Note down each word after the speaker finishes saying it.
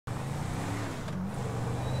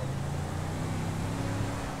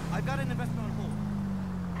I got an investment on hold.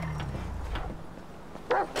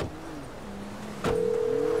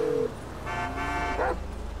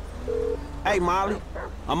 Hey, Molly.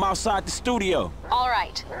 I'm outside the studio. All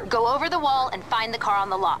right. Go over the wall and find the car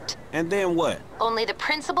on the lot. And then what? Only the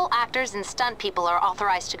principal actors and stunt people are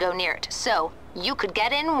authorized to go near it. So, you could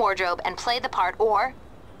get in wardrobe and play the part, or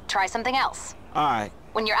try something else. All right.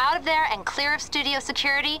 When you're out of there and clear of studio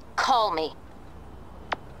security, call me.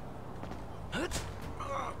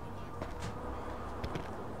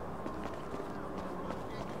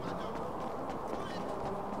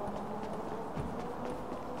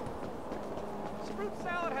 Fruit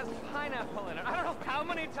salad has pineapple in it. I don't know how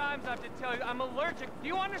many times I have to tell you, I'm allergic. Do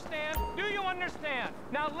you understand? Do you understand?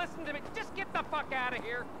 Now listen to me. Just get the fuck out of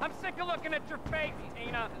here. I'm sick of looking at your face,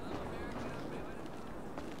 Tina.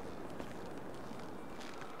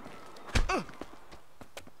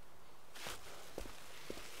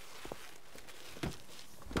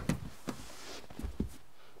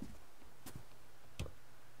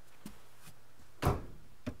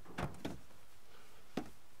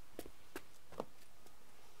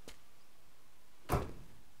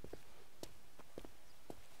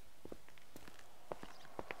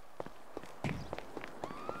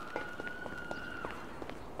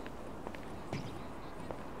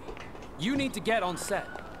 You need to get on set.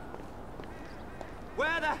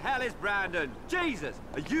 Where the hell is Brandon? Jesus!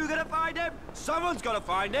 Are you gonna find him? Someone's gotta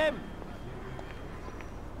find him!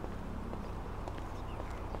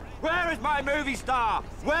 Where is my movie star?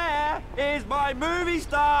 Where is my movie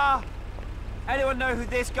star? Anyone know who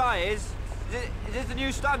this guy is? Is this the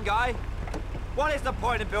new stunt guy? What is the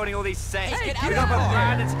point of building all these sets? Hey, You got put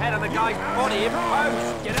Brandon's head on the guy's body in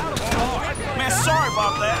post! Get out of the car! Man, sorry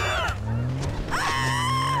about that.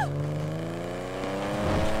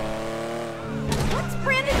 What's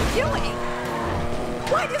Brandon doing?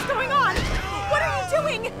 What is going on? What are you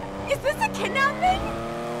doing? Is this a kidnapping?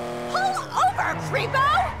 Pull over,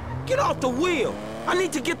 creepo! Get off the wheel. I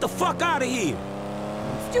need to get the fuck out of here.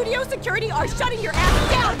 Studio security are shutting your ass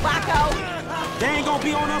down, wacko! They ain't gonna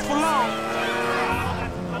be on us for long.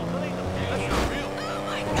 Oh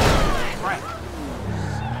my God! Crap.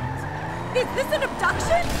 Is this an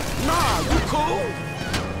abduction? Nah, you cool?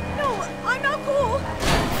 No, I'm not cool.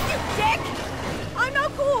 You dick! I'm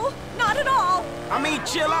not cool. Not at all. I mean,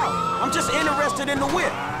 chill out. I'm just interested in the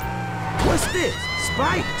whip. What's this?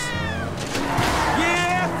 Spikes?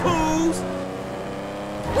 Yeah, fools.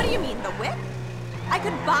 What do you mean, the whip? I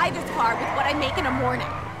could buy this car with what I make in a morning.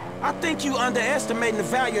 I think you underestimating the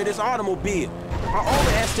value of this automobile. Or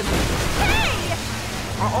overestimating. Hey!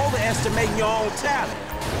 Or overestimating your own talent.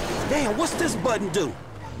 Damn, what's this button do?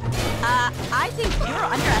 I think you're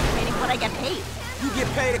underestimating what I get paid. You get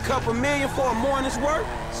paid a couple million for a morning's work?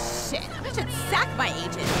 Shit, I should sack my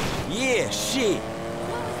agent. Yeah, shit.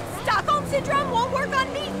 Stockholm Syndrome won't work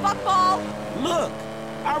on me, fuckball! Look,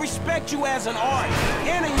 I respect you as an artist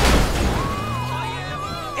and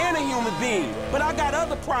a human being, but I got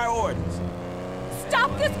other priorities.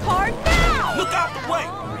 Stop this car now! Look out the way!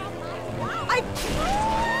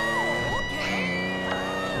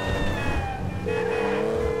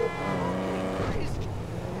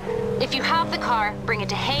 If you have the car, bring it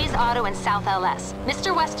to Hayes Auto in South LS.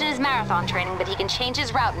 Mr. Weston is marathon training, but he can change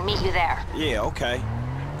his route and meet you there. Yeah, okay.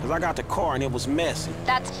 Because I got the car and it was messy.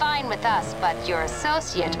 That's fine with us, but your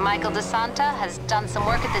associate, Michael DeSanta, has done some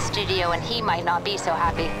work at the studio and he might not be so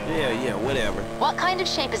happy. Yeah, whatever. What kind of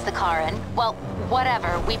shape is the car in? Well,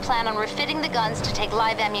 whatever. We plan on refitting the guns to take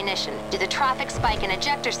live ammunition. Do the traffic spike and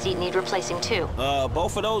ejector seat need replacing too?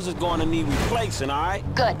 Both of those is going to need replacing, all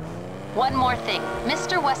right? Good. One more thing.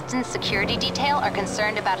 Mr. Weston's security detail are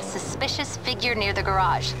concerned about a suspicious figure near the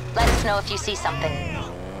garage. Let us know if you see something.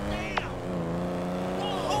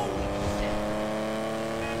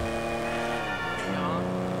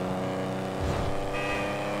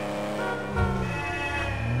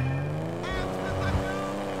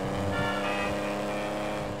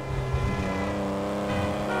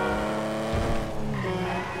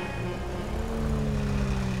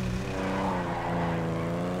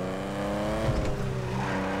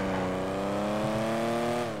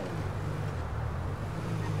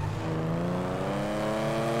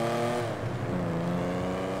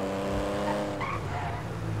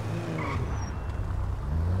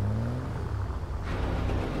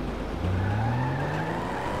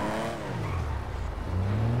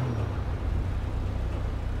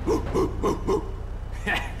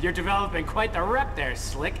 You're developing quite the rep there,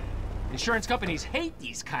 Slick. Insurance companies hate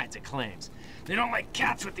these kinds of claims. They don't like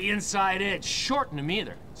cats with the inside edge, shorten them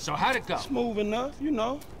either. So how'd it go? Smooth enough, you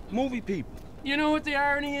know. Movie people. You know what the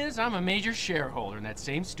irony is? I'm a major shareholder in that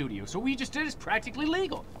same studio, so what we just did is practically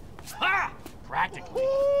legal. Ha! Practically.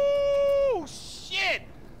 Ooh, shit!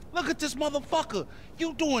 Look at this motherfucker.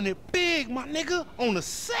 You doing it big, my nigga, on the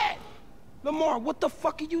set. Lamar, what the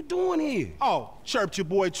fuck are you doing here? Oh, chirped your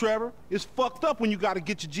boy Trevor. It's fucked up when you gotta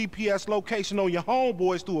get your GPS location on your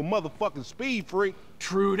homeboys through a motherfucking speed freak.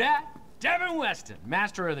 True that. Devin Weston,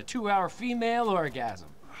 master of the 2-hour female orgasm.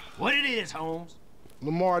 What it is, Holmes?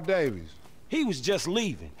 Lamar Davies. He was just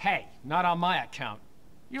leaving. Hey, not on my account.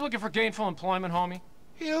 You looking for gainful employment, homie?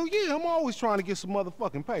 Hell yeah, I'm always trying to get some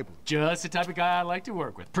motherfucking paper. Just the type of guy I like to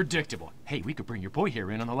work with. Predictable. Hey, we could bring your boy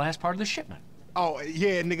here in on the last part of the shipment. Oh,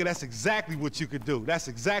 yeah, nigga, that's exactly what you could do. That's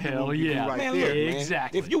exactly Hell what you yeah. do right Man, there. look, man.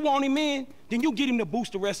 Exactly. If you want him in, then you get him to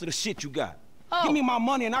boost the rest of the shit you got. Give me my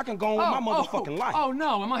money and I can go on with my motherfucking life. Oh,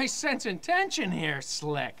 no, am I sensing tension here,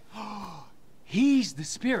 Slick? He's the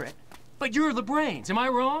spirit, but you're the brains. Am I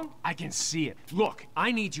wrong? I can see it. Look,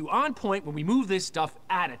 I need you on point when we move this stuff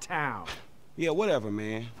out of town. Yeah, whatever,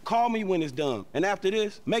 man. Call me when it's done. And after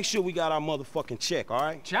this, make sure we got our motherfucking check, all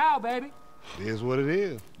right? Ciao, baby. It is what it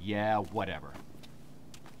is. Yeah, whatever.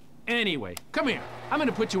 Anyway, come here. I'm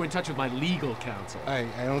gonna put you in touch with my legal counsel. Hey,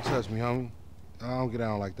 don't touch me, homie. I don't get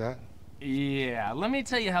down like that. Yeah, let me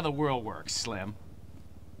tell you how the world works, Slim.